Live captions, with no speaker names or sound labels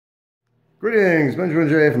Greetings, Benjamin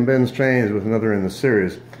J. from BENZTRAINZ with another in the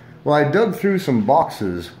series. Well, I dug through some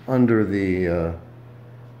boxes under the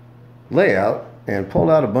layout and pulled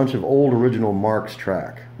out a bunch of old original Marx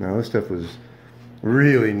track. Now this stuff was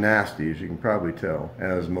really nasty, as you can probably tell,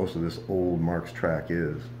 as most of this old Marx track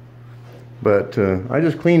is. But I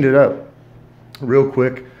just cleaned it up real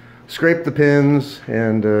quick, scraped the pins,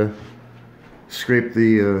 and scraped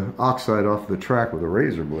the oxide off the track with a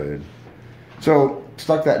razor blade. So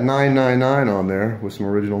stuck that 999 on there with some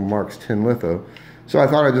original Marx tin litho. So I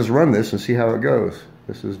thought I'd just run this and see how it goes.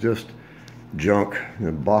 This is just junk,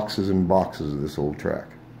 boxes and boxes of this old track.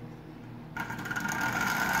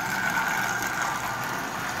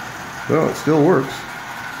 Well, it still works.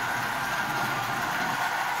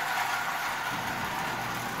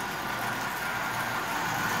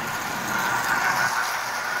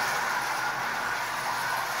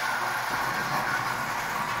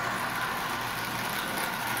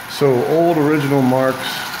 So old original Marx,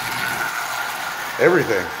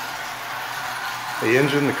 everything. The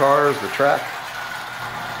engine, the cars, the track.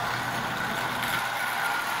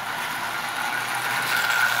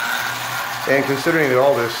 And considering that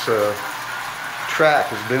all this track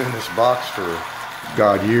has been in this box for,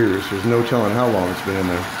 God, years, there's no telling how long it's been in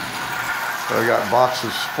there. But I got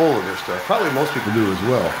boxes full of this stuff. Probably most people do as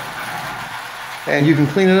well. And you can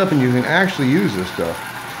clean it up and you can actually use this stuff.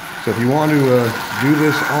 So if you want to do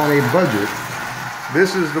this on a budget,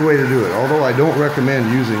 this is the way to do it. Although I don't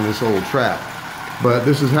recommend using this old track. But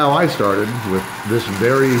this is how I started, with this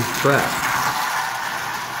very track.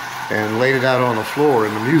 And laid it out on the floor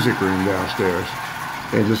in the music room downstairs.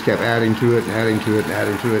 And just kept adding to it and adding to it and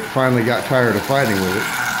adding to it. Finally got tired of fighting with it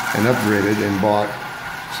and upgraded and bought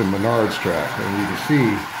some Menards track. And you can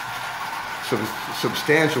see some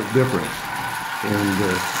substantial difference in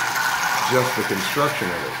just the construction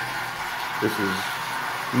of it. This is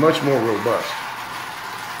much more robust.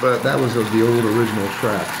 But that was of the old original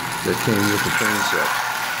track that came with the train set.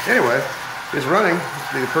 Anyway, it's running. This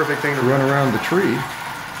would be the perfect thing to run around the tree.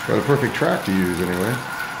 Got a perfect track to use anyway.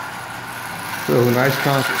 So a nice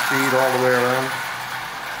constant speed all the way around.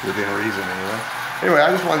 Within reason anyway. Anyway, I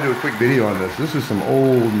just wanted to do a quick video on this. This is some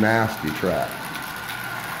old nasty track.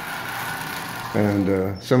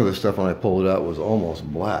 And some of the stuff when I pulled it out was almost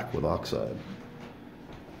black with oxide.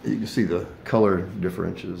 You can see the color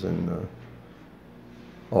differences and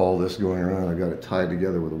all this going around. I got it tied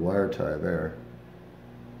together with a wire tie there.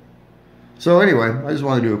 So anyway, I just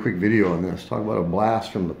want to do a quick video on this. Talk about a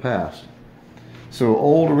blast from the past. So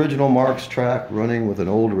old original Marx track running with an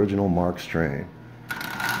old original Marx train.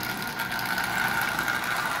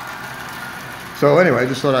 So anyway, I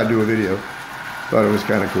just thought I'd do a video. Thought it was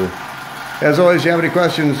kind of cool. As always, if you have any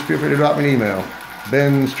questions, feel free to drop me an email.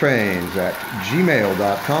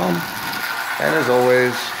 BENZTRAINZ@gmail.com. And as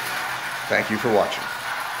always, thank you for watching.